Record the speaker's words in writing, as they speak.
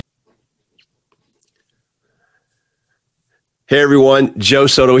Hey everyone, Joe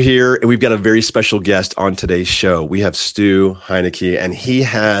Soto here, and we've got a very special guest on today's show. We have Stu Heinecke, and he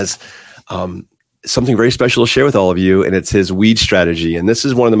has something very special to share with all of you, and it's his weed strategy. And this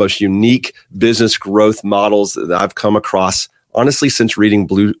is one of the most unique business growth models that I've come across, honestly, since reading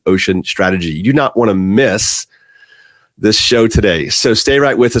Blue Ocean Strategy. You do not want to miss this show today. So stay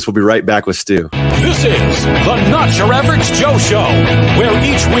right with us. We'll be right back with Stu. This is the Not Your Average Joe Show, where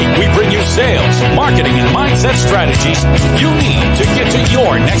each week we bring you sales, marketing, and mindset strategies you need to get to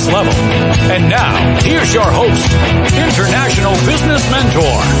your next level. And now, here's your host, international business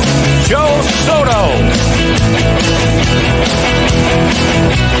mentor, Joe Soto.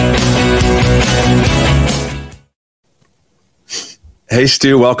 Hey,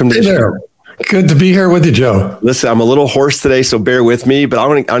 Stu, welcome to the show. Good to be here with you, Joe. Listen, I'm a little hoarse today, so bear with me, but I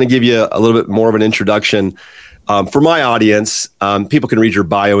want to give you a little bit more of an introduction. For my audience, people can read your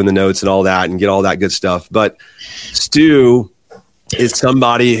bio in the notes and all that and get all that good stuff. But Stu is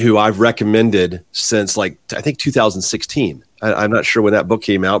somebody who I've recommended since I think 2016. I'm not sure when that book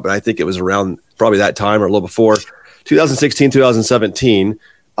came out, but I think it was around probably that time or a little before. 2016, 2017.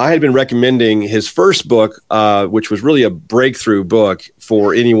 I had been recommending his first book, which was really a breakthrough book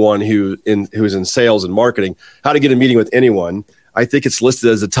for anyone who's in sales and marketing, How to Get a Meeting with Anyone. I think it's listed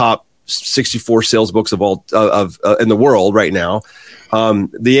as the top 64 sales books of all in the world right now.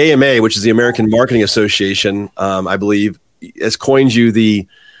 The AMA, which is the American Marketing Association, I believe, has coined you the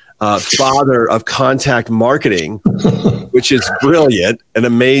father of contact marketing, which is brilliant and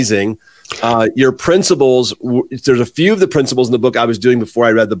amazing. Your principles, there's a few of the principles in the book I was doing before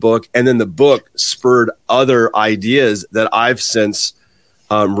I read the book, and then the book spurred other ideas that I've since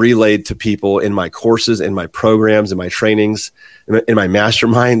relayed to people in my courses, in my programs, in my trainings, in my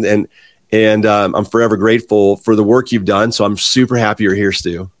mastermind, and I'm forever grateful for the work you've done. So I'm super happy you're here,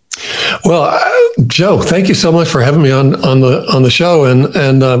 Stu. Well, Joe, thank you so much for having me on the show,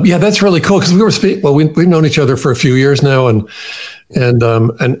 and yeah, that's really cool because we've known each other for a few years now, and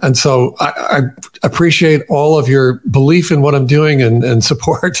so I appreciate all of your belief in what I'm doing and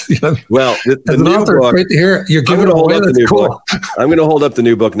support. You know, well, the new author, book, great to hear you're giving it away. That's cool. I'm going to hold up the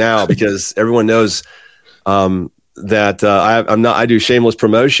new book now because everyone knows that I do shameless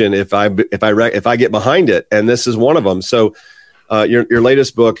promotion if I get behind it, and this is one of them. So. Your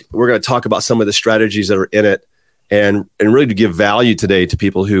latest book, we're going to talk about some of the strategies that are in it and really to give value today to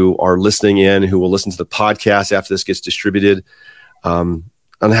people who are listening in, who will listen to the podcast after this gets distributed, on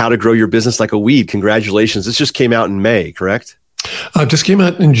how to grow your business like a weed. Congratulations. This just came out in May, correct? Just came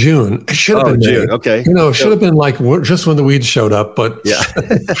out in June. It should have been June. May. Okay. It should have been just when the weeds showed up, but yeah.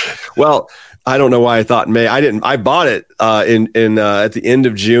 Well, I don't know why I thought May. I didn't. I bought it in at the end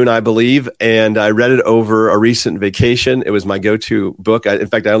of June, I believe, and I read it over a recent vacation. It was my go-to book. In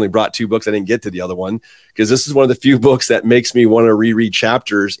fact, I only brought 2 books. I didn't get to the other one because this is one of the few books that makes me want to reread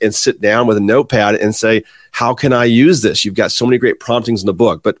chapters and sit down with a notepad and say, how can I use this? You've got so many great promptings in the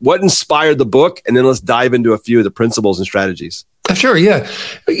book. But what inspired the book? And then let's dive into a few of the principles and strategies. Sure, yeah.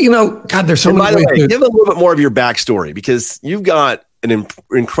 God, there's so many ways. Give a little bit more of your backstory because you've got an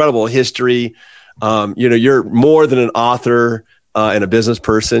incredible history. You're more than an author and a business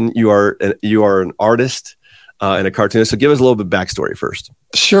person. You are an artist and a cartoonist. So give us a little bit of backstory first.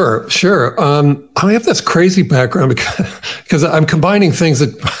 Sure. I have this crazy background because I'm combining things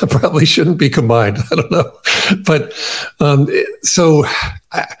that probably shouldn't be combined. I don't know, but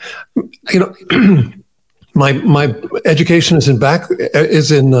My education is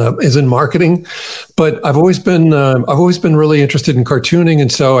in marketing, but I've always been really interested in cartooning,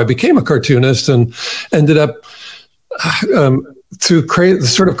 and so I became a cartoonist and ended up through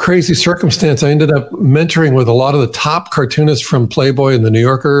sort of crazy circumstance. I ended up mentoring with a lot of the top cartoonists from Playboy and the New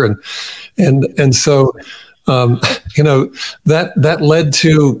Yorker, and so. That led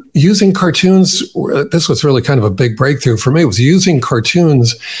to using cartoons. This was really kind of a big breakthrough for me, was using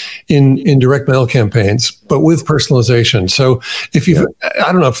cartoons in direct mail campaigns, but with personalization. So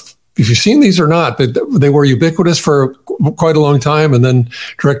I don't know if you've seen these or not, but they were ubiquitous for quite a long time. And then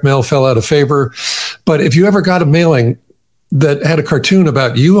direct mail fell out of favor. But if you ever got a mailing that had a cartoon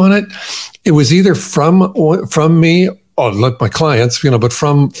about you on it, it was either from me, like my clients, but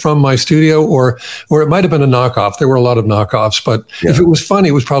from my studio, or it might have been a knockoff. There were a lot of knockoffs, but if it was funny,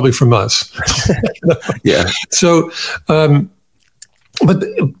 it was probably from us. Yeah. So, but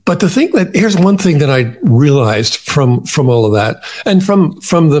the thing here's one thing that I realized from all of that, and from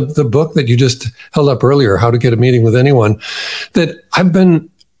the book that you just held up earlier, How to Get a Meeting with Anyone, that I've been.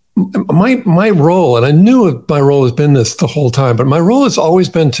 My role, and I knew my role has been this the whole time, but my role has always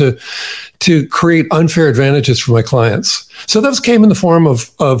been to create unfair advantages for my clients. So those came in the form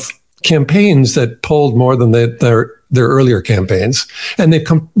of campaigns that pulled more than their earlier campaigns, and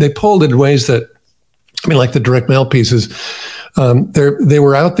they pulled in ways that, I mean, like the direct mail pieces, they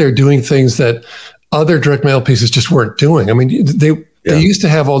were out there doing things that other direct mail pieces just weren't doing. I mean, they used to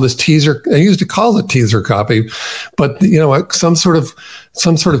have all this teaser. They used to call it teaser copy, but some sort of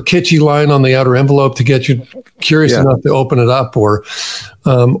kitschy line on the outer envelope to get you curious enough to open it up, or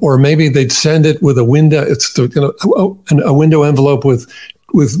maybe they'd send it with a window. It's a window envelope with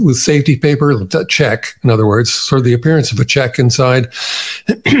safety paper, a check. In other words, sort of the appearance of a check inside.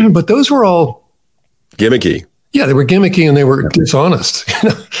 But those were all gimmicky. Yeah, they were gimmicky and they were dishonest.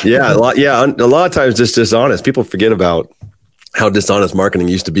 A lot of times just dishonest. People forget about how dishonest marketing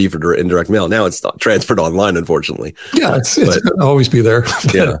used to be for indirect mail. Now it's transferred online, unfortunately. Yeah, it's going to always be there.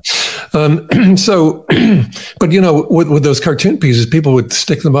 Yeah. But with those cartoon pieces, people would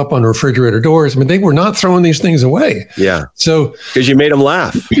stick them up on refrigerator doors. I mean, they were not throwing these things away. Yeah. So because you made them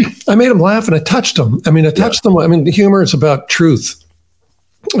laugh. I made them laugh, and I touched them. I mean, I touched them. I mean, the humor is about truth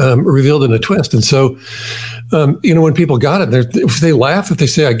revealed in a twist, and so. When people got it, if they laugh, if they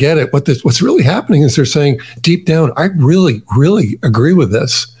say, I get it, what's really happening is they're saying deep down, I really, really agree with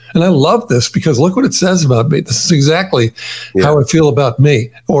this. And I love this because look what it says about me. This is exactly how I feel about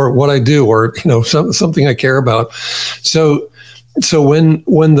me or what I do or, something I care about. So when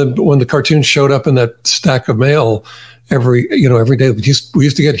the cartoons showed up in that stack of mail, every day we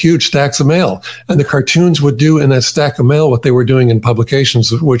used to get huge stacks of mail, and the cartoons would do in that stack of mail what they were doing in publications,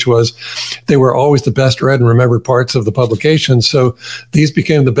 which was they were always the best read and remembered parts of the publication. So these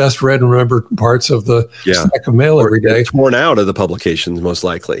became the best read and remembered parts of the stack of mail every day. Torn out of the publications, most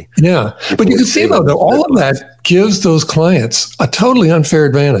likely. Yeah, but you can see though that all of that gives those clients a totally unfair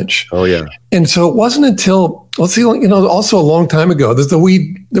advantage. Oh yeah. And so it wasn't until, also a long time ago,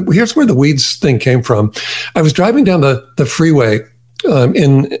 here's where the weeds thing came from. I was driving down the freeway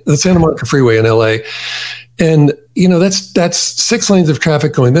in the Santa Monica freeway in LA. And, that's 6 lanes of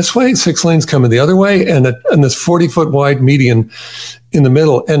traffic going this way, 6 lanes coming the other way, and this 40-foot wide median in the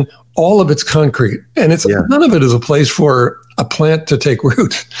middle. And all of it's concrete. And none of it is a place for a plant to take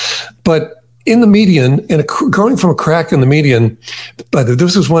root. But in the median, growing from a crack in the median, but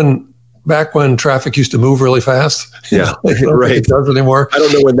this is back when traffic used to move really fast. Yeah, right. It doesn't anymore. I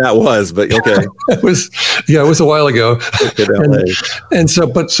don't know when that was, but okay. It was a while ago.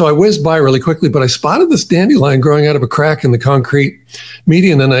 So I whizzed by really quickly, but I spotted this dandelion growing out of a crack in the concrete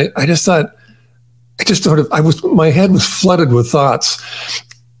median, and I just thought, my head was flooded with thoughts.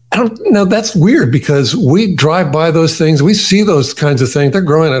 That's weird because we drive by those things. We see those kinds of things. They're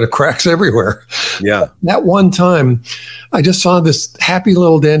growing out of cracks everywhere. Yeah. That one time, I just saw this happy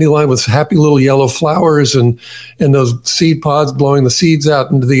little dandelion with happy little yellow flowers and those seed pods blowing the seeds out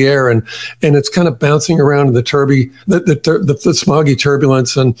into the air. And it's kind of bouncing around in the smoggy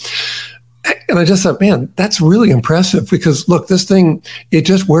turbulence. And I just thought, man, that's really impressive because look, this thing, it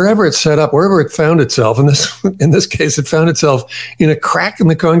just, wherever it's set up, wherever it found itself, in this case, it found itself in a crack in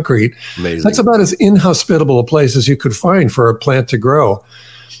the concrete. Amazing. That's about as inhospitable a place as you could find for a plant to grow.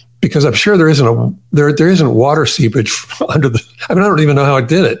 Because I'm sure there isn't water seepage under I don't even know how it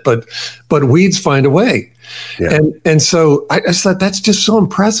did it, but weeds find a way. Yeah. And so I just thought that's just so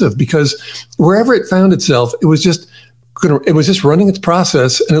impressive because wherever it found itself, it was just running its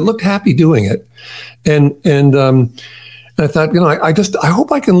process, and it looked happy doing it. And I thought, I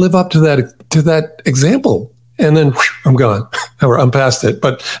hope I can live up to that example. And then I'm gone, or I'm past it.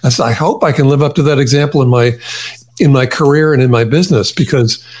 But I hope I can live up to that example in my career and in my business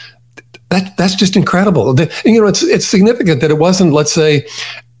because that's just incredible. It's significant that it wasn't, let's say,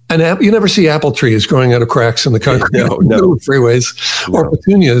 you never see apple trees growing out of cracks in the concrete freeways or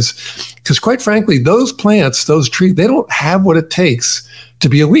petunias, because quite frankly, those plants, those trees, they don't have what it takes to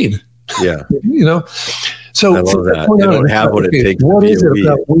be a weed. Yeah. So I love that. They don't have what it takes. What is it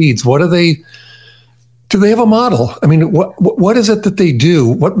about weeds? What are they? Do they have a model? I mean, what is it that they do?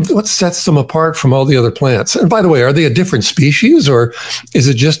 What sets them apart from all the other plants? And by the way, are they a different species, or is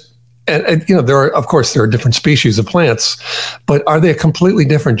it just? And there are different species of plants, but are they a completely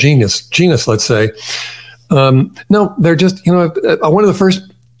different genus, let's say? No, they're just, one of the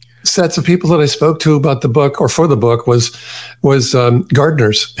first sets of people that I spoke to about the book or for the book was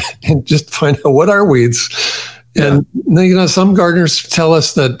gardeners and just find out what are weeds. And some gardeners tell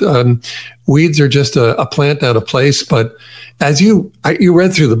us that weeds are just a plant out of place. But as you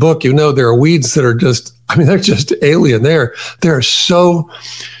read through the book, there are weeds that are just, they're just alien. They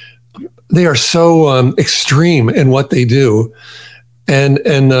are so extreme in what they do, and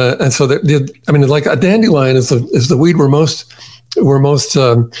so like a dandelion is the weed we're most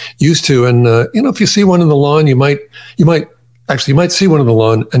used to. And if you see one in the lawn, you might actually, you might see one on the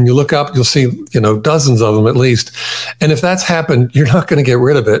lawn, and you look up, you'll see, dozens of them at least. And if that's happened, you're not going to get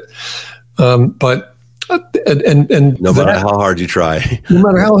rid of it. But no matter how hard you try. No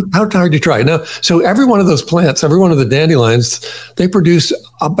matter how hard you try. Now, so every one of those plants, every one of the dandelions, they produce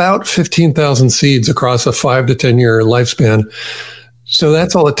about 15,000 seeds across a 5 to 10 year lifespan. So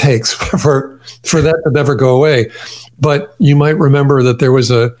that's all it takes for that to never go away. But you might remember that there was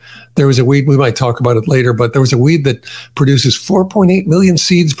a weed, we might talk about it later, but there was a weed that produces 4.8 million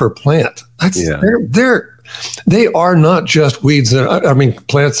seeds per plant. They are not just weeds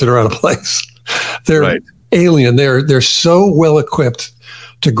plants that are out of place. They're right. Alien. They're so well equipped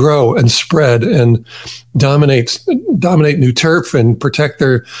to grow and spread and dominate new turf and protect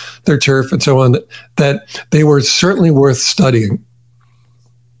their turf and so on, that they were certainly worth studying.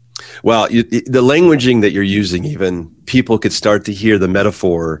 Well, the languaging that you're using, even people could start to hear the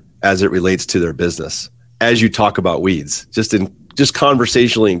metaphor as it relates to their business. As you talk about weeds, just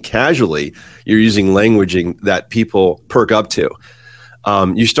conversationally and casually, you're using languaging that people perk up to.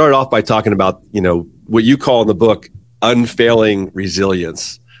 You started off by talking about, what you call in the book, unfailing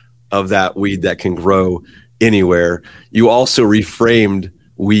resilience of that weed that can grow anywhere. You also reframed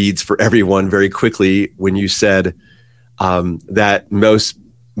weeds for everyone very quickly when you said that most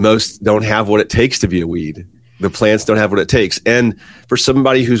don't have what it takes to be a weed. The plants don't have what it takes. And for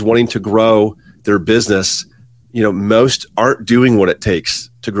somebody who's wanting to grow their business, most aren't doing what it takes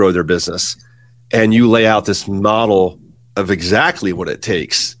to grow their business. And you lay out this model of exactly what it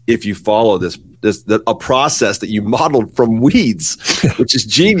takes if you follow a process that you modeled from weeds, which is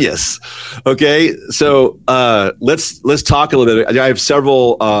genius. Okay, so let's talk a little bit. I have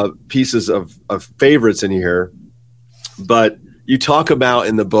several pieces of favorites in here, but you talk about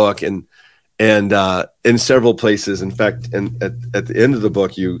in the book and in several places. In fact, and at the end of the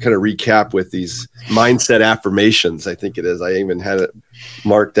book, you kind of recap with these mindset affirmations. I think it is. I even had it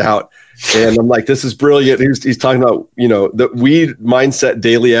marked out. And I'm like, this is brilliant. He's talking about, the weed mindset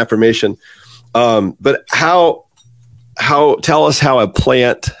daily affirmation. But tell us how a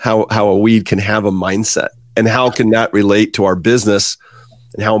plant, how a weed can have a mindset, and how can that relate to our business,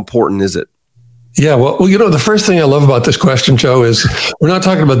 and how important is it? Yeah, well, the first thing I love about this question, Joe, is we're not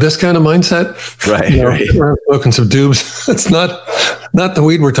talking about this kind of mindset. Right. We're smoking some dubs. It's not the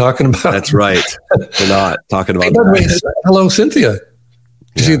weed we're talking about. That's right. We're not talking about that. Hello, Cynthia.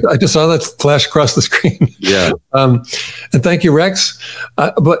 See, I just saw that flash across the screen. Yeah. And thank you, Rex.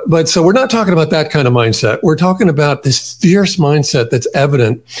 But so we're not talking about that kind of mindset. We're talking about this fierce mindset that's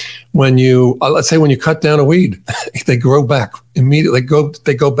evident when you, let's say, when you cut down a weed, they grow back immediately.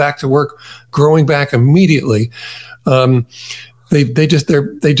 They go back to work, growing back immediately. They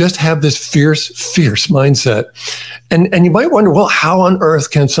just have this fierce mindset, and you might wonder, well, how on earth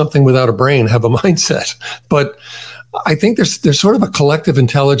can something without a brain have a mindset? But I think there's sort of a collective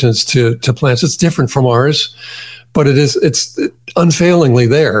intelligence to plants. It's different from ours, but it's unfailingly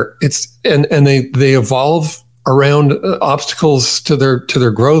there. And they evolve around obstacles to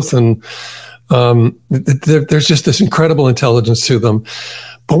their growth, and there's just this incredible intelligence to them.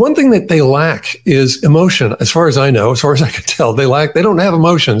 But one thing that they lack is emotion. As far as I know, as far as I can tell, they don't have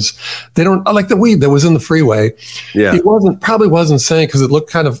emotions. They don't, like the weed that was in the freeway. Yeah. It probably wasn't saying, because it looked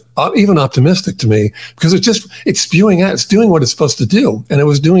kind of even optimistic to me, because it's spewing out, it's doing what it's supposed to do. And it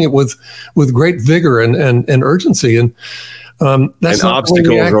was doing it with great vigor and urgency. And that's and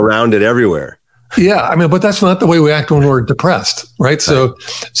obstacles around it everywhere. Yeah, but that's not the way we act when we're depressed, right? So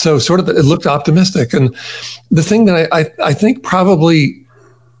sort of it looked optimistic. And the thing that I think probably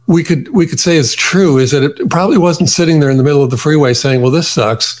we could say is true is that it probably wasn't sitting there in the middle of the freeway saying, well, this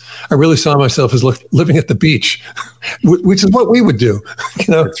sucks. I really saw myself as living at the beach, which is what we would do.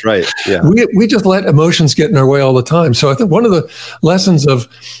 That's right. Yeah. We just let emotions get in our way all the time. So I think one of the lessons of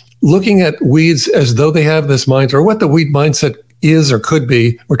looking at weeds as though they have this mindset, or what the weed mindset is or could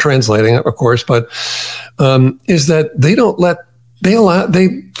be, we're translating it, of course, but is that they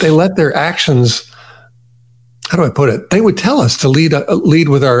let their actions, how do I put it? They would tell us to lead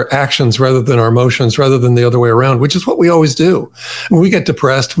with our actions rather than our emotions, rather than the other way around, which is what we always do. When we get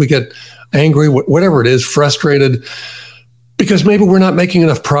depressed, we get angry, whatever it is, frustrated, because maybe we're not making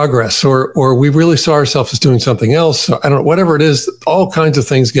enough progress, or we really saw ourselves as doing something else. I don't know, whatever it is, all kinds of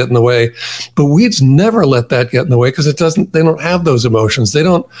things get in the way. But weeds never let that get in the way, because they don't have those emotions.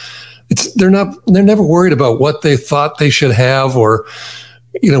 They're never worried about what they thought they should have, or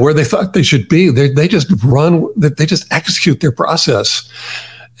where they thought they should be. They just they just execute their process.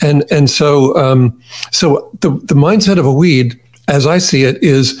 And so the mindset of a weed, as I see it,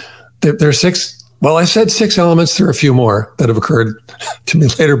 is there are six. Well, I said 6 elements. There are a few more that have occurred to me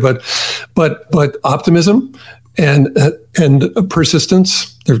later, but optimism, and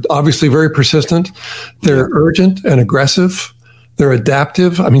persistence. They're obviously very persistent. They're urgent and aggressive. They're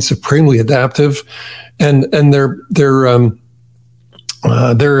adaptive. I mean, supremely adaptive, and they're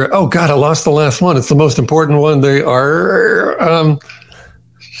oh God, I lost the last one. It's the most important one. They are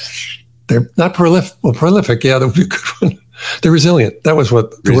they're not prolific. Well, prolific, yeah, that would be a good one. They're resilient. That was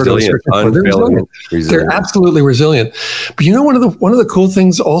what the word I was searching for. They're resilient. They're absolutely resilient. But you know, one of the cool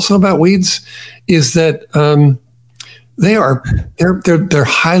things also about weeds is that they're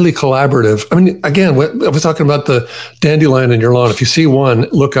highly collaborative. I mean, again, I was talking about the dandelion in your lawn. If you see one,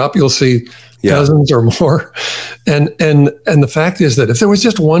 look up, you'll see dozens or more. And the fact is that if there was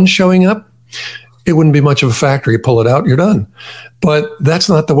just one showing up, it wouldn't be much of a factor. You pull it out, you're done. But that's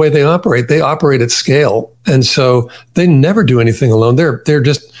not the way they operate. They operate at scale. And so they never do anything alone. They're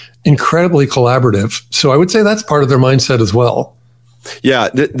just incredibly collaborative. So I would say that's part of their mindset as well. Yeah,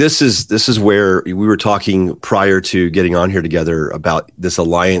 this is where we were talking prior to getting on here together about this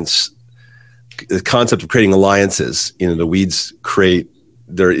alliance, the concept of creating alliances. You know, the weeds create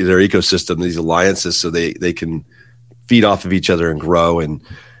their ecosystem, these alliances, so they can feed off of each other and grow and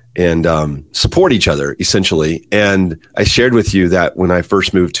support each other, essentially. And I shared with you that when I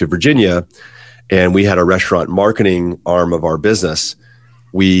first moved to Virginia and we had a restaurant marketing arm of our business,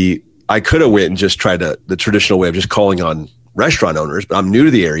 I could have went and just tried the traditional way of just calling on restaurant owners, but I'm new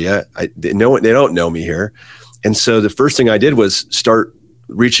to the area. They don't know me here. And so the first thing I did was start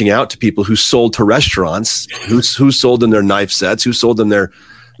reaching out to people who sold to restaurants, who sold them their knife sets, who sold them their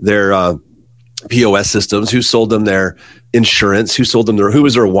POS systems, who sold them their insurance, who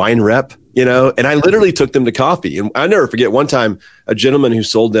was their wine rep, you know, and I literally took them to coffee. And I never forget one time a gentleman who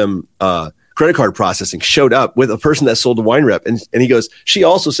sold them credit card processing showed up with a person that sold a wine rep. And he goes, she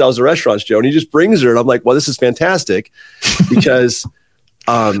also sells to restaurants, Joe. And he just brings her. And I'm like, well, this is fantastic because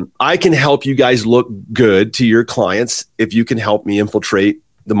I can help you guys look good to your clients if you can help me infiltrate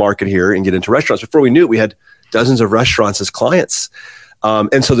the market here and get into restaurants. Before we knew it, we had dozens of restaurants as clients.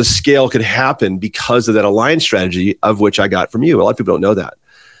 And so the scale could happen because of that alliance strategy, of which I got from you. A lot of people don't know that.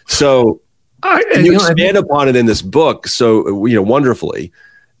 So you expand upon it in this book so wonderfully.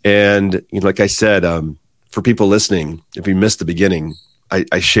 And like I said, for people listening, if you missed the beginning,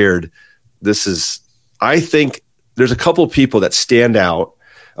 I shared I think there's a couple of people that stand out,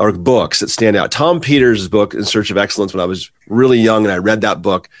 or books that stand out. Tom Peters' book, In Search of Excellence, when I was really young and I read that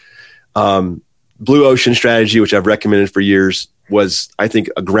book, Blue Ocean Strategy, which I've recommended for years, was, I think,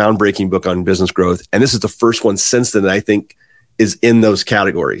 a groundbreaking book on business growth. And this is the first one since then that I think is in that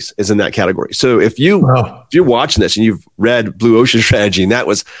category. So if you're watching this and you've read Blue Ocean Strategy and that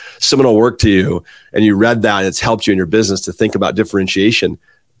was seminal work to you and you read that and it's helped you in your business to think about differentiation,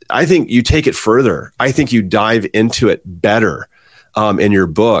 I think you take it further. I think you dive into it better in your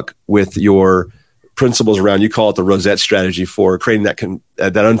book with your principles around, you call it the Rosette strategy for creating that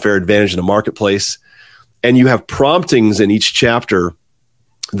unfair advantage in the marketplace. And you have promptings in each chapter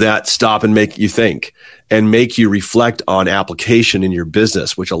that stop and make you think and make you reflect on application in your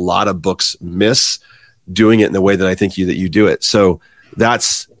business, which a lot of books miss doing it in the way that I think that you do it. So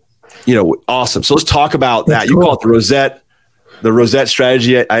that's, awesome. So let's talk about that. You call it the Rosette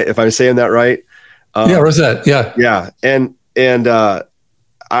strategy. If I'm saying that right. Rosette. Yeah. Yeah. And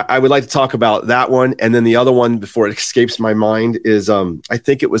I would like to talk about that one. And then the other one, before it escapes my mind, is I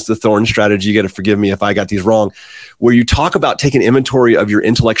think it was the Thorn strategy. You got to forgive me if I got these wrong, where you talk about taking inventory of your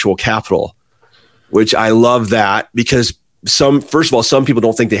intellectual capital, which I love that because some people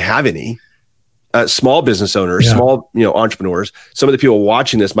don't think they have any. Small business owners, small entrepreneurs. Some of the people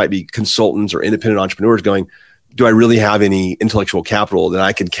watching this might be consultants or independent entrepreneurs going, do I really have any intellectual capital that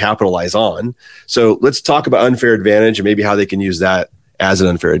I can capitalize on? So let's talk about unfair advantage and maybe how they can use that as an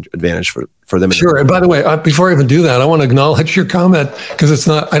unfair advantage for them. Sure. And by the way, before I even do that, I want to acknowledge your comment because it's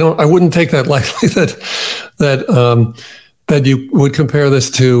not. I wouldn't take that lightly that you would compare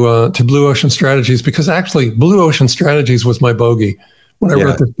this to Blue Ocean Strategies, because actually Blue Ocean Strategies was my bogey when I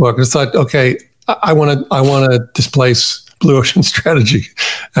wrote this book. I thought, okay, I want to displace Blue Ocean Strategy.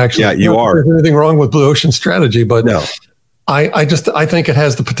 Actually, yeah, you are. There's anything wrong with Blue Ocean Strategy, but no. I think it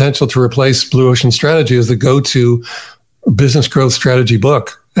has the potential to replace Blue Ocean Strategy as the go-to business growth strategy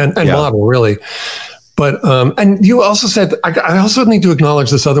book and model, really. But and you also said, I also need to acknowledge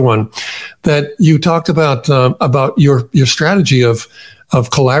this other one that you talked about your strategy of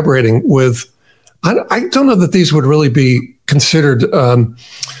collaborating with. I don't know that these would really be considered.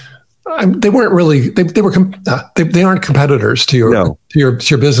 They weren't really. They aren't competitors to your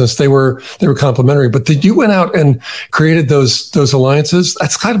business. They were complementary. But you went out and created those alliances.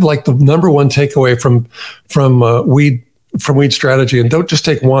 That's kind of like the number one takeaway from Weed from Weed Strategy, and don't just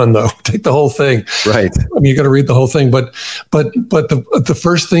take one though. Take the whole thing. Right. I mean, you got to read the whole thing. But the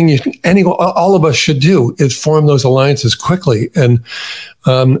first thing all of us should do is form those alliances quickly. And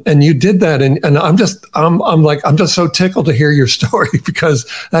you did that. And I'm just so tickled to hear your story, because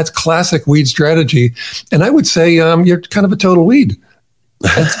that's classic Weed Strategy. And I would say you're kind of a total weed.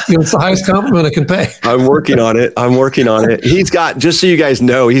 It's the highest compliment I can pay. I'm working on it. He's got, just so you guys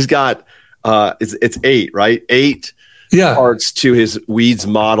know, he's got it's 8, right? 8 parts to his weeds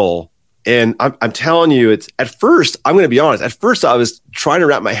model. And I'm telling you, it's at first, I'm going to be honest. At first, I was trying to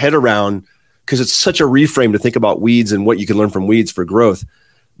wrap my head around, because it's such a reframe to think about weeds and what you can learn from weeds for growth.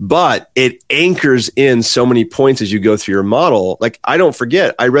 But it anchors in so many points as you go through your model. Like, I don't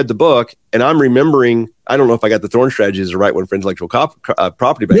forget, I read the book and I'm remembering, I don't know if I got the thorn strategy as the right one for intellectual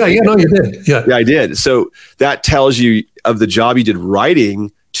property. But no, you did. Yeah, I did. So that tells you of the job you did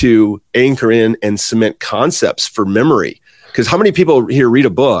writing to anchor in and cement concepts for memory. Because how many people here read a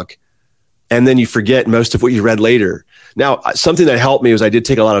book and then you forget most of what you read later? Now, something that helped me was I did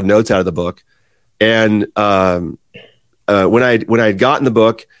take a lot of notes out of the book. And when I'd gotten the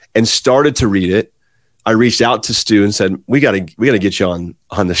book and started to read it, I reached out to Stu and said, "We got to get you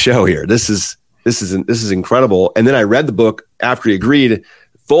on the show here. This is incredible." And then I read the book after he agreed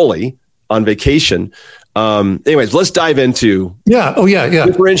fully on vacation. Anyways, let's dive into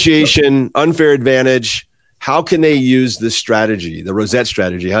differentiation, unfair advantage. How can they use this strategy, the Rosette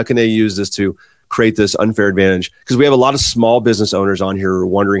strategy? How can they use this to create this unfair advantage? Because we have a lot of small business owners on here who are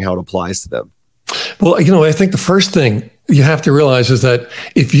wondering how it applies to them. Well, I think the first thing you have to realize is that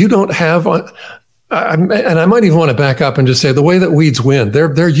if you don't have, and I might even want to back up and just say the way that weeds win,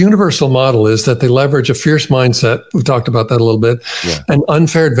 their universal model is that they leverage a fierce mindset. We've talked about that a little bit, and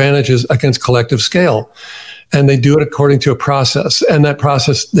unfair advantages against collective scale. And they do it according to a process. And that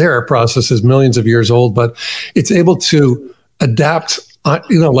process, their process is millions of years old, but it's able to adapt, almost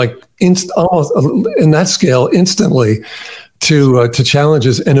in that scale instantly to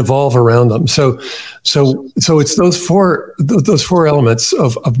challenges and evolve around them. So it's those four elements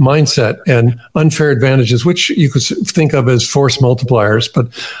of mindset and unfair advantages, which you could think of as force multipliers, but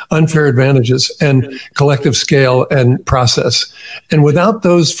unfair advantages and collective scale and process. And without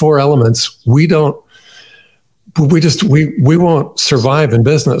those 4 elements, we won't survive in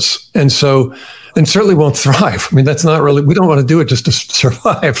business. And certainly won't thrive. I mean, that's not really, we don't want to do it just to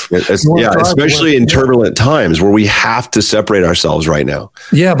survive. Especially in turbulent times where we have to separate ourselves right now.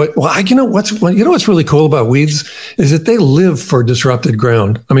 Yeah, but what's really cool about weeds is that they live for disrupted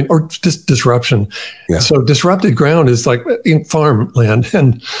ground. I mean, or just disruption. Yeah. So disrupted ground is like in farmland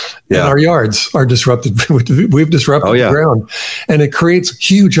and our yards are disrupted. We've disrupted the ground, and it creates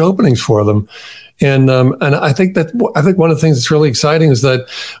huge openings for them. And I think one of the things that's really exciting is that,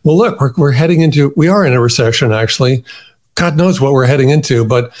 well, look, we are in a recession, actually. God knows what we're heading into,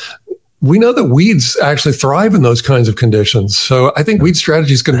 but we know that weeds actually thrive in those kinds of conditions. So I think weed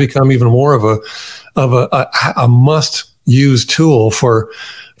strategy is going to become even more of a must-use tool for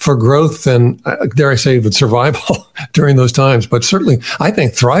growth and, dare I say, even survival during those times. But certainly, I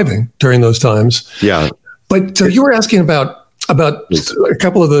think thriving during those times. Yeah. But so you were asking about a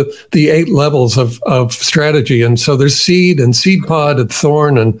couple of the 8 levels of strategy. And so there's seed and seed pod and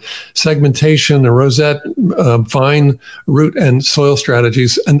thorn and segmentation and rosette, vine, root, and soil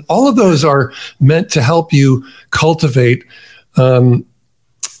strategies. And all of those are meant to help you cultivate unfair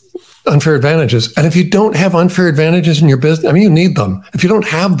advantages. And if you don't have unfair advantages in your business, I mean, you need them. If you don't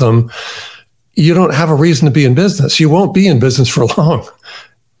have them, you don't have a reason to be in business. You won't be in business for long.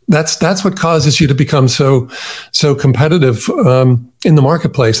 That's what causes you to become so competitive in the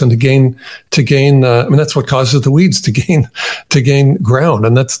marketplace and to gain. I mean, that's what causes the weeds to gain ground,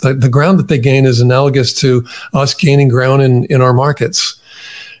 and that's the ground that they gain is analogous to us gaining ground in our markets.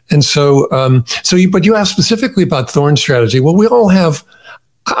 And but you asked specifically about thorn strategy. Well, we all have.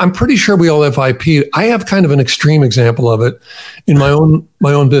 I'm pretty sure we all have IP. I have kind of an extreme example of it in my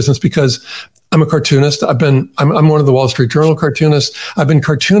own business because I'm a cartoonist. I'm one of the Wall Street Journal cartoonists. I've been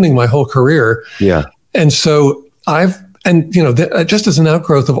cartooning my whole career. Yeah. And so just as an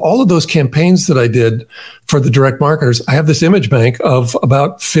outgrowth of all of those campaigns that I did for the direct marketers, I have this image bank of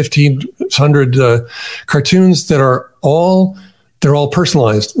about 1,500 cartoons that are all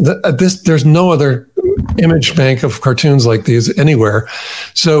personalized. There's no other image bank of cartoons like these anywhere.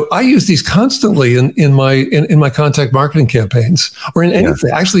 So I use these constantly in my contact marketing campaigns or in anything.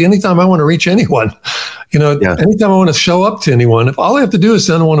 Yeah. Actually, anytime I want to reach anyone, anytime I want to show up to anyone, if all I have to do is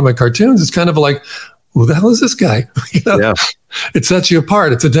send one of my cartoons, it's kind of like, who the hell is this guy? Yeah. It sets you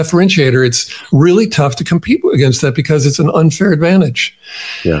apart. It's a differentiator. It's really tough to compete against that because it's an unfair advantage.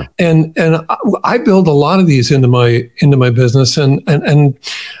 Yeah. And I build a lot of these into my business. And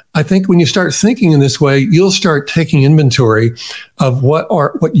I think when you start thinking in this way, you'll start taking inventory of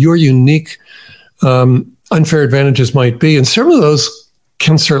what your unique unfair advantages might be. And some of those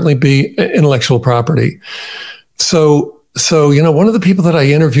can certainly be intellectual property. So, one of the people that I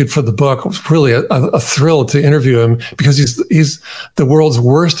interviewed for the book was really a thrill to interview him because he's the world's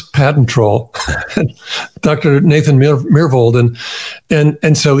worst patent troll, Dr. Nathan Myhrvold,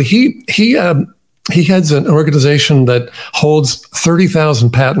 and so he heads an organization that holds 30,000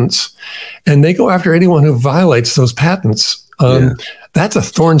 patents, and they go after anyone who violates those patents. That's a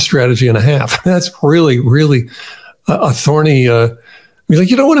thorn strategy and a half. That's really, really a thorny.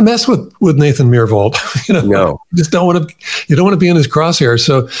 You don't want to mess with Nathan Myhrvold. No. You just don't want to. You don't want to be in his crosshairs.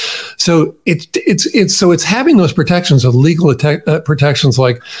 So it's having those protections of legal protections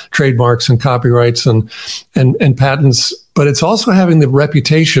like trademarks and copyrights and patents, but it's also having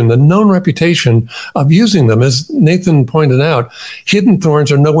the known reputation of using them. As Nathan pointed out, hidden thorns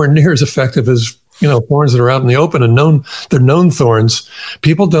are nowhere near as effective as thorns that are out in the open and they're known thorns.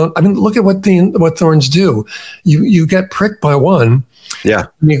 People don't. I mean, look at what thorns do. You get pricked by one. Yeah.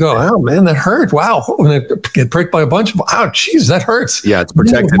 And you go, oh man, that hurt. Wow. When I get pricked by a bunch of, wow, geez, that hurts. Yeah. It's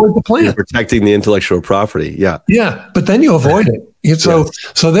protecting the plant. You're protecting the intellectual property. Yeah. Yeah. But then you avoid it. That's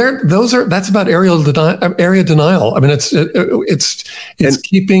about area denial. I mean, it's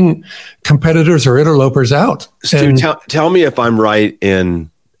keeping competitors or interlopers out. Stu, tell me if I'm right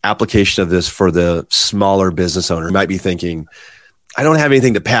in application of this for the smaller business owner who might be thinking, I don't have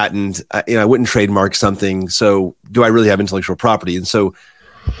anything to patent. I wouldn't trademark something. So do I really have intellectual property? And so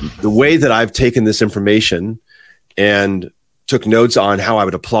the way that I've taken this information and took notes on how I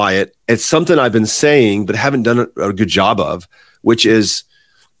would apply it, it's something I've been saying, but haven't done a good job of, which is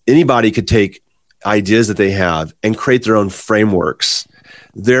anybody could take ideas that they have and create their own frameworks,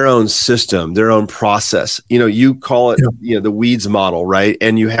 their own system, their own process. You call it, the weeds model, right?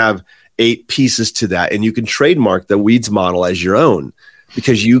 And you have 8 pieces to that, and you can trademark the weeds model as your own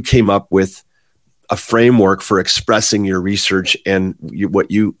because you came up with a framework for expressing your research and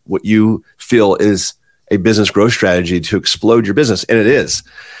what you feel is a business growth strategy to explode your business, and it is.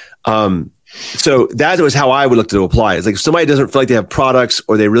 So that was how I would look to apply it. It's like if somebody doesn't feel like they have products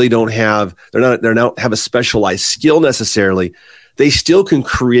or they really don't have have a specialized skill necessarily, they still can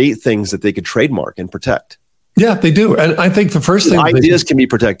create things that they could trademark and protect. Yeah, they do, and I think the first thing ideas can be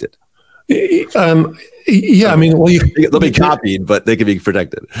protected. I mean, they'll be copied, but they can be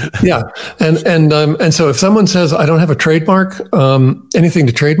protected. Yeah, and so if someone says, "I don't have a trademark, anything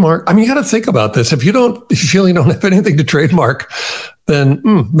to trademark," I mean, you got to think about this. If you feel you don't have anything to trademark, then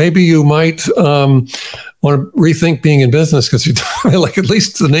maybe you might want to rethink being in business because at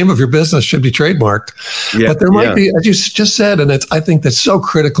least the name of your business should be trademarked. Yeah, but there might be, as you just said, and I think that's so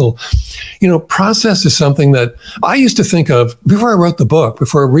critical. Process is something that I used to think of before I wrote the book,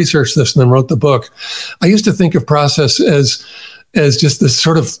 before I researched this and then wrote the book. I used to think of process as just this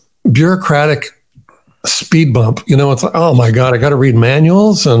sort of bureaucratic speed bump. It's like, oh my God, I got to read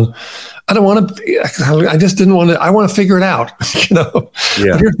manuals and I don't want to, I just didn't want to, I want to figure it out, Yeah.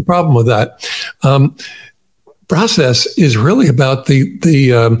 But here's the problem with that. Process is really about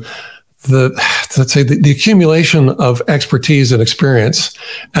the let's say the accumulation of expertise and experience,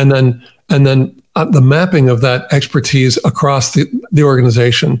 and then the mapping of that expertise across the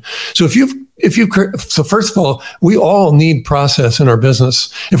organization. So so first of all, we all need process in our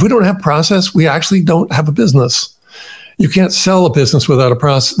business. If we don't have process, we actually don't have a business. You can't sell a business without a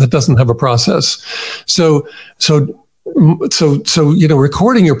process that doesn't have a process. So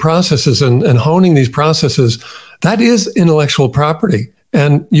recording your processes and honing these processes, that is intellectual property.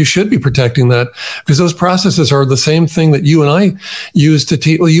 And you should be protecting that because those processes are the same thing that you and I use to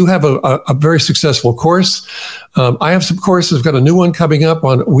teach. Well, you have a very successful course. I have some courses. I've got a new one coming up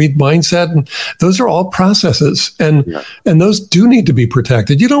on weed mindset, and those are all processes, and those do need to be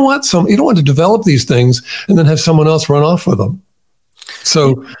protected. You don't want to develop these things and then have someone else run off with them.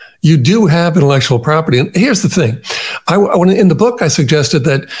 So you do have intellectual property. And here's the thing. In the book, I suggested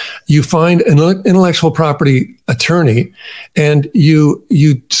that you find an intellectual property attorney and you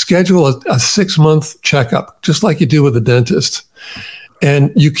schedule a 6-month checkup, just like you do with a dentist.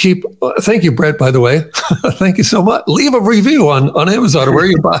 and you keep, thank you, Brett, by the way. Thank you so much. Leave a review on Amazon or where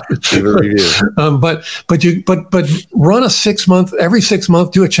you buy it. Leave a review. But run a 6 month, every 6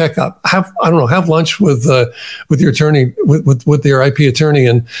 months, do a checkup. Have lunch with your attorney, with your IP attorney,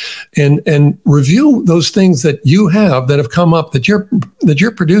 and review those things that you have that have come up that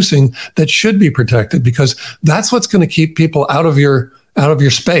you're producing that should be protected, because that's what's going to keep people out of your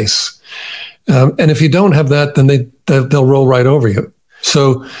space. And if you don't have that, then they'll roll right over you.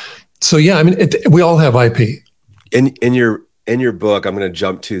 So yeah, I mean, we all have IP. In your book, I'm going to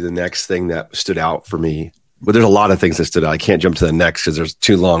jump to the next thing that stood out for me. But there's a lot of things that stood out. I can't jump to the next because there's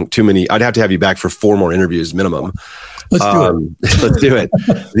too many. I'd have to have you back for 4 more interviews minimum. Let's do it. Let's do it.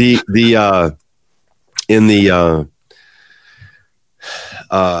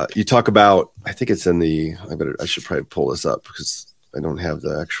 You talk about, I think it's in the, I should probably pull this up because I don't have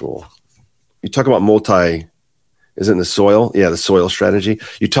the actual, you talk about is it in the soil? Yeah, the soil strategy.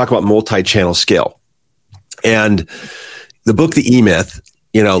 You talk about multi-channel scale. And the book, The E-Myth,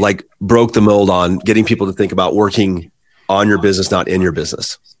 broke the mold on getting people to think about working on your business, not in your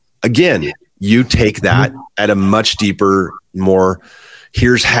business. Again, you take that at a much deeper, more,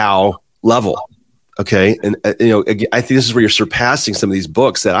 here's how level. Okay. And, I think this is where you're surpassing some of these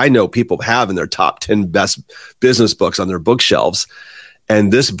books that I know people have in their top 10 best business books on their bookshelves.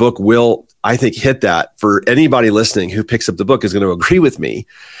 And this book will, I think, hit that for anybody listening who picks up the book is going to agree with me.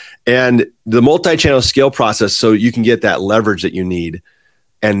 And the multi-channel scale process, so you can get that leverage that you need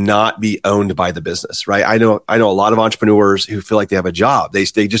and not be owned by the business, right? I know a lot of entrepreneurs who feel like they have a job. They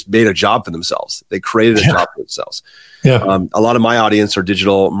just made a job for themselves. They created a job for themselves. Yeah. A lot of my audience are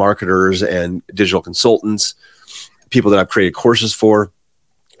digital marketers and digital consultants, people that I've created courses for.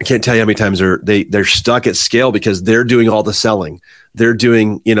 I can't tell you how many times they're stuck at scale because they're doing all the selling. They're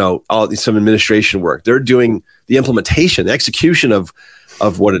doing, some administration work. They're doing the implementation, the execution of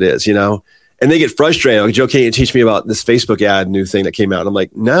what it is, and they get frustrated. Like, Joe, can't you teach me about this Facebook ad new thing that came out? And I'm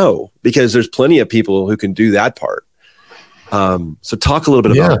like, no, because there's plenty of people who can do that part. So talk a little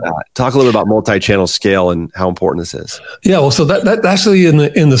bit about that. Talk a little bit about multi-channel scale and how important this is. Yeah, well, so that actually in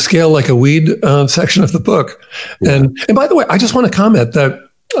the scale like a weed section of the book. Yeah. And by the way, I just want to comment that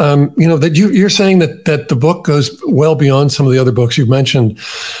that you're saying that the book goes well beyond some of the other books you've mentioned.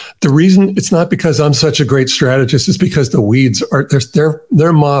 The reason it's not because I'm such a great strategist, is because the weeds are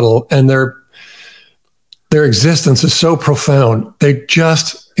their model and their existence is so profound. They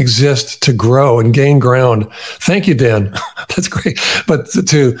just exist to grow and gain ground. Thank you, Dan. That's great. But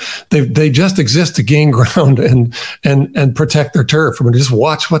they just exist to gain ground and protect their turf. I mean, just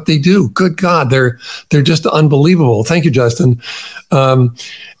watch what they do. Good God, they're just unbelievable. Thank you, Justin. So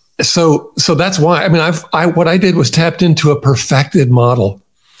that's why. I mean, what I did was tapped into a perfected model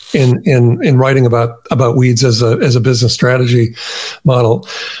in writing about weeds as a business strategy model.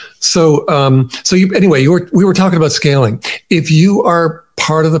 So we were talking about scaling. If you are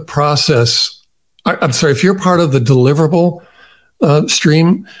part of the process, if you're part of the deliverable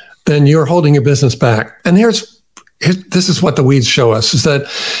stream, then you're holding your business back. And this is what the weeds show us, is that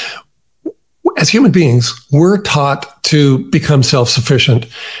as human beings, we're taught to become self-sufficient.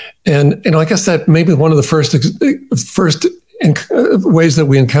 And I guess that maybe one of the first ways that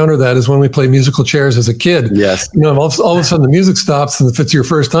we encounter that is when we play musical chairs as a kid. Yes. All of a sudden the music stops, and if it's your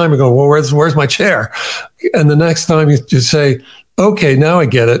first time, you go, well, where's my chair? And the next time you just say, okay, now I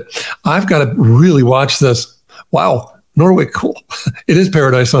get it. I've got to really watch this. Wow. Norway, cool. It is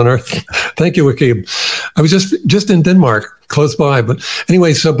paradise on earth. Thank you, Wiki. I was just in Denmark, close by. But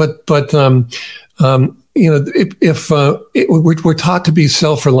anyway, we're taught to be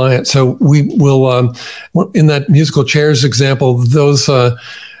self-reliant. So we will, in that musical chairs example, those,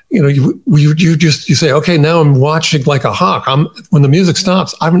 you say, okay, now I'm watching like a hawk. When the music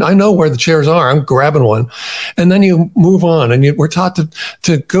stops, I know where the chairs are. I'm grabbing one, and then you move on. And we're taught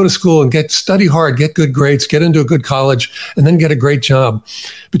to go to school and study hard, get good grades, get into a good college, and then get a great job.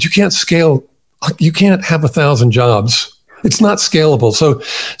 But you can't scale. You can't have 1,000 jobs. It's not scalable. So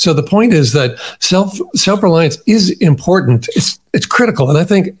the point is that self-reliance is important. It's critical, and I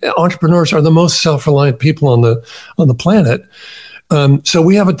think entrepreneurs are the most self-reliant people on the planet. So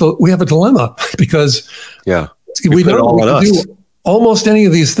we have a dilemma because we don't do almost any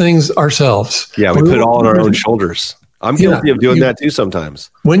of these things ourselves. Yeah, we put it all on our own shoulders. I'm guilty of doing that too sometimes.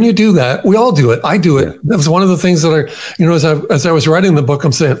 When you do that, we all do it. I do it. Yeah. That was one of the things that as I was writing the book,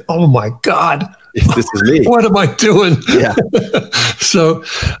 I'm saying, oh my God, this is me. What am I doing? Yeah. So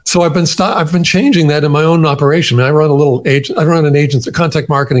I've been changing that in my own operation. I run a contact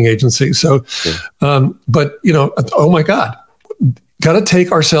marketing agency. So, but oh my God, got to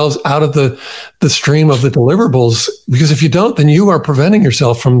take ourselves out of the stream of the deliverables, because if you don't, then you are preventing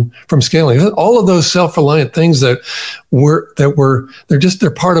yourself from scaling. All of those self-reliant things they're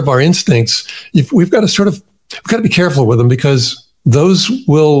part of our instincts. We've got to be careful with them, because those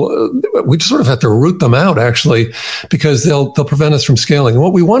we just sort of have to root them out, actually, because they'll prevent us from scaling. And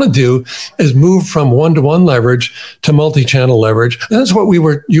what we want to do is move from one-to-one leverage to multi-channel leverage. And that's what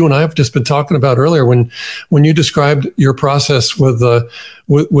you and I have just been talking about earlier when you described your process with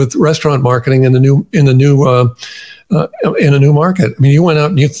restaurant marketing in a new market. I mean, you went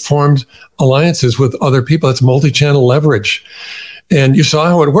out and you formed alliances with other people. That's multi-channel leverage. And you saw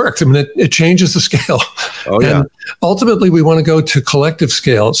how it worked. I mean, it changes the scale. Oh, yeah. And ultimately, we want to go to collective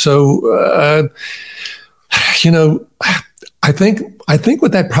scale. So, I think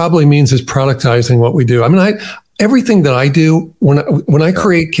what that probably means is productizing what we do. I mean, everything that I do when I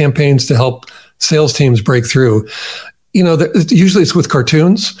create campaigns to help sales teams break through, usually it's with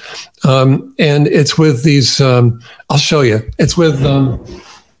cartoons, and it's with these. I'll show you. It's with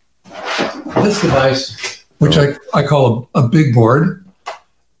this device, which I call a big board.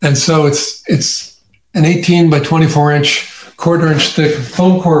 And so it's an 18 by 24 inch, quarter-inch thick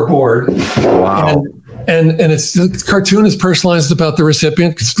foam core board. Wow. And the cartoon is personalized about the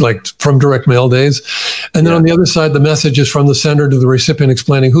recipient. It's like from direct mail days. And then on the other side, the message is from the sender to the recipient,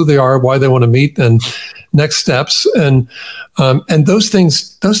 explaining who they are, why they want to meet, and next steps. And those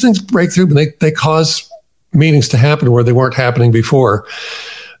things break through, but they cause meetings to happen where they weren't happening before.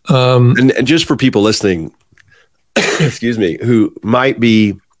 And just for people listening, excuse me, who might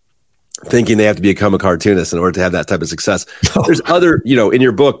be thinking they have to become a cartoonist in order to have that type of success. There's other, in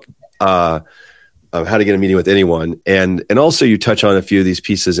your book, How to Get a Meeting with Anyone. And also you touch on a few of these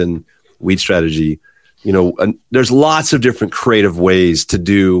pieces in Weed Strategy. And there's lots of different creative ways to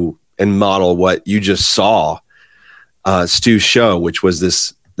do and model what you just saw Stu show, which was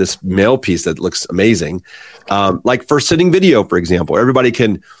this mail piece that looks amazing. Like for sending video, for example, everybody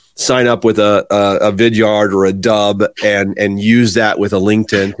can sign up with a Vidyard or a Dub and use that with a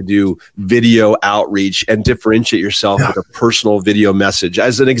LinkedIn to do video outreach and differentiate yourself with a personal video message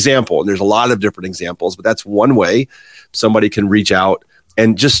as an example. And there's a lot of different examples, but that's one way somebody can reach out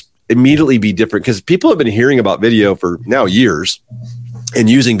and just immediately be different, because people have been hearing about video for now years and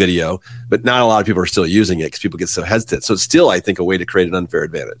using video, but not a lot of people are still using it because people get so hesitant. So it's still, I think, a way to create an unfair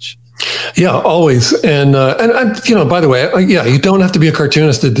advantage. Yeah, always. And by the way, you don't have to be a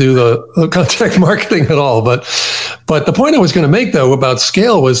cartoonist to do the contact marketing at all. But the point I was going to make, though, about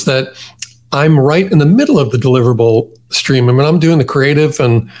scale was that I'm right in the middle of the deliverable stream. I mean, I'm doing the creative,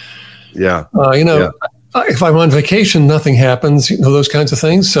 and if I'm on vacation, nothing happens. Those kinds of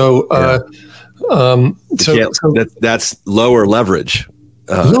things. So, that's lower leverage.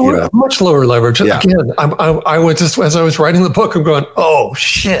 Much lower leverage. Yeah. Again, I was just, as I was writing the book, I'm going, oh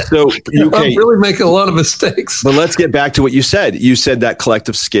shit. So I'm really making a lot of mistakes. But let's get back to what you said. You said that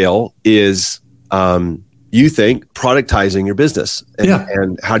collective scale is, you think, productizing your business.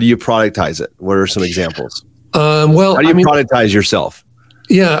 And how do you productize it? What are some examples? How do you productize yourself?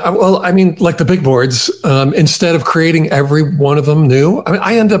 Yeah, well, I mean, like the big boards, instead of creating every one of them new, I mean,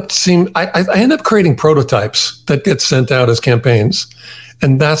 I end up creating prototypes that get sent out as campaigns.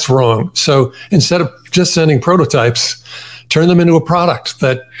 And that's wrong. So instead of just sending prototypes, turn them into a product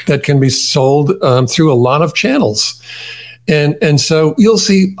that can be sold through a lot of channels. And so you'll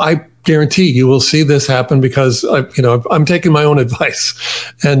see, I guarantee you will see this happen, because I'm taking my own advice,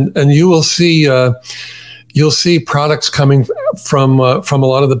 and you will see you'll see products coming from a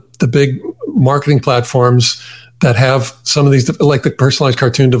lot of the big marketing platforms that have some of these, like the personalized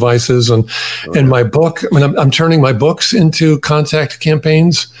cartoon devices, and my book. I mean, I'm turning my books into contact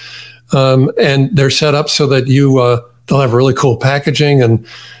campaigns, and they're set up so that they'll have really cool packaging, and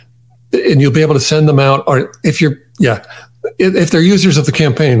you'll be able to send them out. Or if they're users of the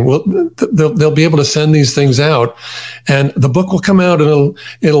campaign, they'll be able to send these things out, and the book will come out, and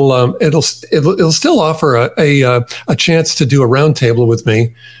it'll still offer a chance to do a roundtable with me.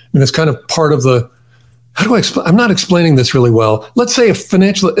 I mean, it's kind of part of the. How do I explain? I'm not explaining this really well. Let's say if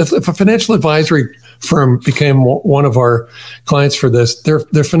a financial advisory firm became one of our clients for this, their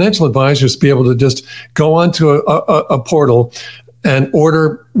financial advisors be able to just go onto a portal and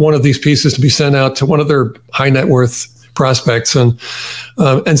order one of these pieces to be sent out to one of their high net worth prospects, and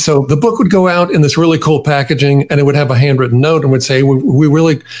so the book would go out in this really cool packaging, and it would have a handwritten note and would say, we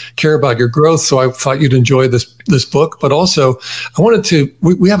really care about your growth, so I thought you'd enjoy this book, but also I wanted to,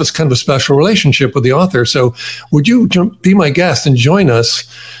 we have this kind of a special relationship with the author, so would you be my guest and join us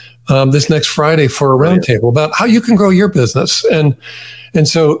this next Friday for a roundtable about how you can grow your business? And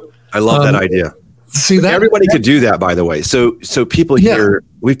so I love that idea. see that everybody could do that, by the way. So people here,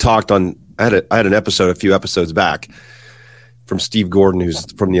 we've talked on. I had an episode a few episodes back from Steve Gordon, who's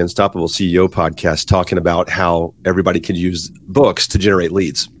from the Unstoppable CEO podcast, talking about how everybody could use books to generate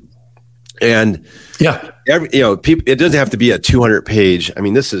leads. And people, it doesn't have to be a 200-page. I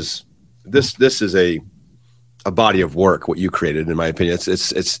mean, this is a body of work what you created, in my opinion.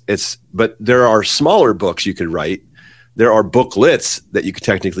 It's but there are smaller books you could write. There are booklets that you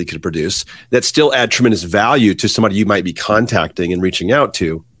could produce that still add tremendous value to somebody you might be contacting and reaching out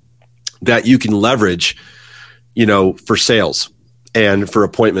to, that you can leverage, for sales and for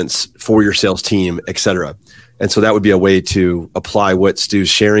appointments for your sales team, et cetera. And so that would be a way to apply what Stu's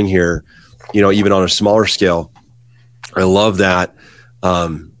sharing here, even on a smaller scale. I love that,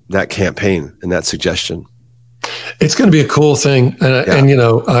 that campaign and that suggestion. It's going to be a cool thing. And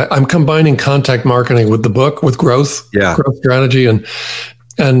I'm combining contact marketing with the book, with growth strategy. And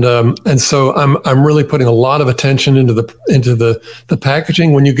so I'm really putting a lot of attention into the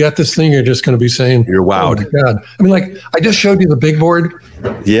packaging. When you get this thing, you're just going to be saying, you're wowed. Oh my God. I mean, like I just showed you the big board.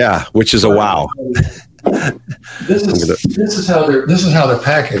 Yeah. Which is a wow. This is how they're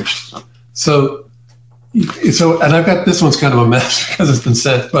packaged. So, and I've got, this one's kind of a mess because it's been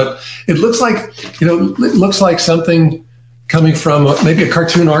sent, but it looks like something coming from maybe a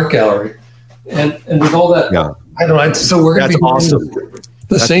cartoon art gallery, and with all that, I don't know. So we're going to be awesome.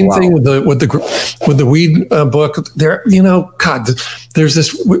 That's same thing with the weed book. There, God, there's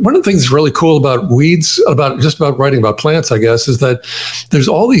this. One of the things that's really cool about weeds, about writing about plants, I guess, is that there's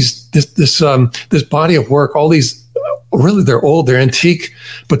all these this body of work, all these. Really, they're antique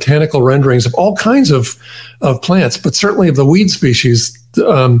botanical renderings of all kinds of plants, but certainly of the weed species.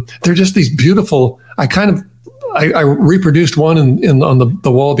 They're just these beautiful. I reproduced one on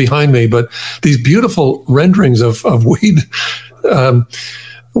the wall behind me, but these beautiful renderings of weed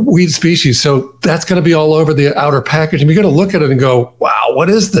species. So that's going to be all over the outer package, and you're going to look at it and go, "Wow, what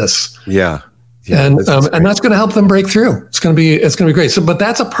is this?" Yeah. And that's going to help them break through. It's going to be great. So, but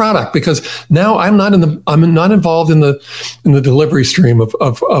that's a product, because now I'm not involved in the delivery stream of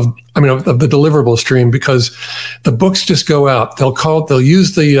the deliverable stream, because the books just go out. They'll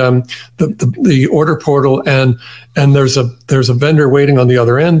use the order portal, and there's a vendor waiting on the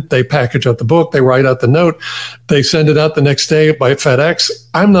other end. They package up the book, they write out the note, they send it out the next day by FedEx.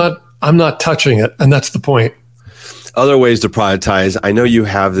 I'm not touching it, and that's the point. Other ways to productize. I know you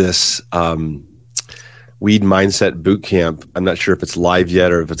have this Weed Mindset Bootcamp. I'm not sure if it's live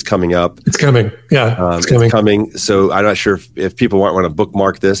yet or if it's coming up. It's coming. Yeah, it's coming. So I'm not sure if people want to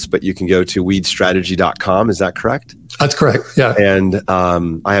bookmark this, but you can go to weedstrategy.com. Is that correct? That's correct. Yeah. And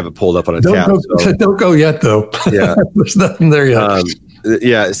I have it pulled up on a tab. Don't go yet, though. Yeah. There's nothing there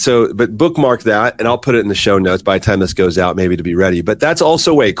yet. So, but bookmark that, and I'll put it in the show notes by the time this goes out, maybe to be ready. But that's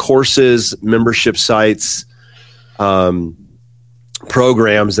also courses, membership sites,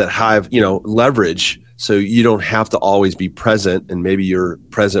 programs that have, leverage. So you don't have to always be present, and maybe you're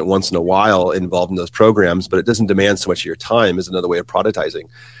present once in a while involved in those programs, but it doesn't demand so much of your time, is another way of productizing.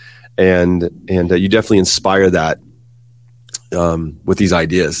 And you definitely inspire that with these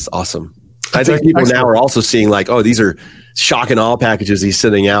ideas. It's awesome. I think people now are also seeing these are shock and awe packages he's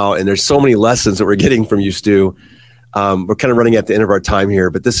sending out, and there's so many lessons that we're getting from you, Stu. We're kind of running at the end of our time here,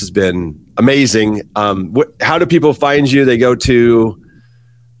 but this has been amazing. How do people find you? They go to,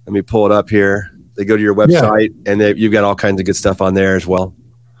 let me pull it up here. They go to your website, and you've got all kinds of good stuff on there as well.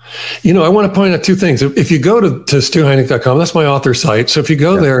 I want to point out two things. If you go to StuHeinecke.com, that's my author site. So if you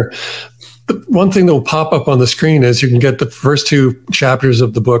go there, the one thing that will pop up on the screen is you can get the first 2 chapters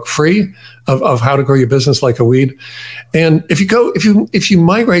of the book free of how to grow your business like a weed. And if you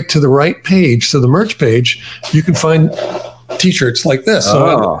migrate to the right page, to the merch page, you can find t-shirts like this.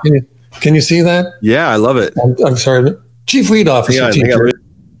 Oh. So can you see that? Yeah, I love it. I'm sorry, Chief Weed Officer t-shirt.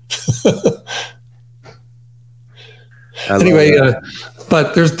 Anyway,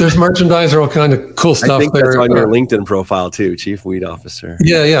 but there's merchandise, or all kind of cool stuff. I think there. That's on your LinkedIn profile too, Chief Weed Officer.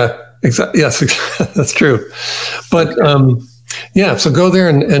 Yeah, exactly. Yes, that's true. But so go there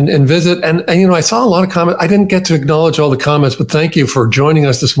and visit. And I saw a lot of comments. I didn't get to acknowledge all the comments, but thank you for joining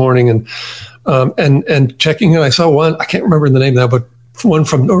us this morning and checking in. I saw one. I can't remember the name now, but one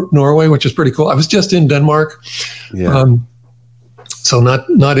from Norway, which is pretty cool. I was just in Denmark. Yeah. So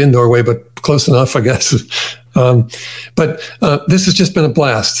not in Norway, but close enough, I guess. But this has just been a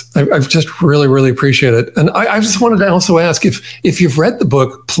blast. I've just really, really appreciate it. And I just wanted to also ask if you've read the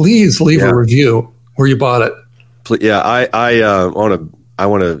book, please leave a review where you bought it. Yeah, I want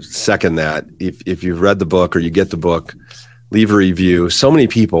to second that. If you've read the book or you get the book, leave a review. So many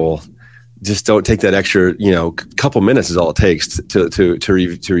people just don't take that extra, couple minutes is all it takes to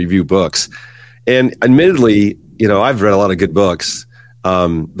review books. And admittedly, I've read a lot of good books.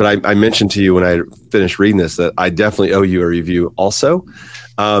 But I mentioned to you when I finished reading this that I definitely owe you a review also.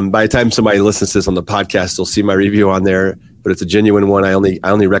 By the time somebody listens to this on the podcast, they'll see my review on there, but it's a genuine one. I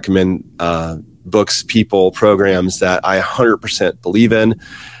only recommend books, people, programs that I 100% believe in.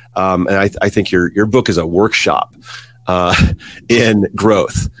 And I think your book is a workshop in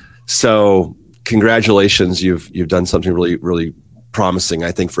growth. So congratulations. You've done something really, really promising,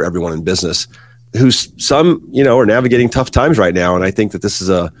 I think, for everyone in business who's some, are navigating tough times right now. And I think that this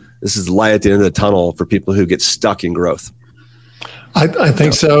is light at the end of the tunnel for people who get stuck in growth. I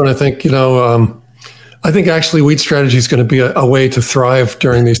think so. And I think, I think actually Wheat Strategy is going to be a way to thrive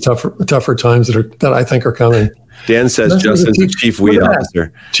during these tougher times that I think are coming. Dan says Justin's the chief wheat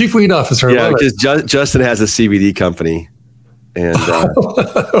officer. Chief wheat officer. Yeah, because Justin has a CBD company. And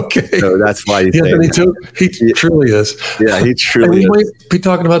okay, so that's why he's saying he truly is. Yeah, he truly is. We might be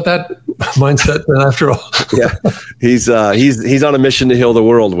talking about that mindset then after all. Yeah, he's on a mission to heal the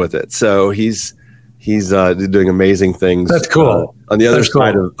world with it. So he's doing amazing things. That's cool. On the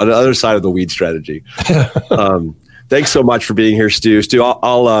other side of the weed strategy. Thanks so much for being here, Stu. Stu,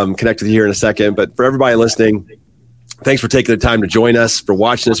 I'll connect with you here in a second. But for everybody listening, thanks for taking the time to join us, for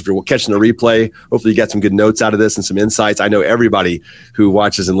watching us. If you're catching the replay, hopefully you got some good notes out of this and some insights. I know everybody who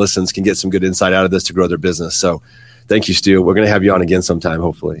watches and listens can get some good insight out of this to grow their business. So thank you, Stu. We're going to have you on again sometime,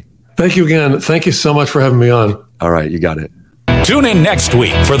 hopefully. Thank you again. Thank you so much for having me on. All right, you got it. Tune in next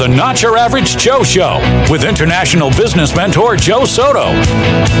week for the Not Your Average Joe Show with international business mentor Joe Soto.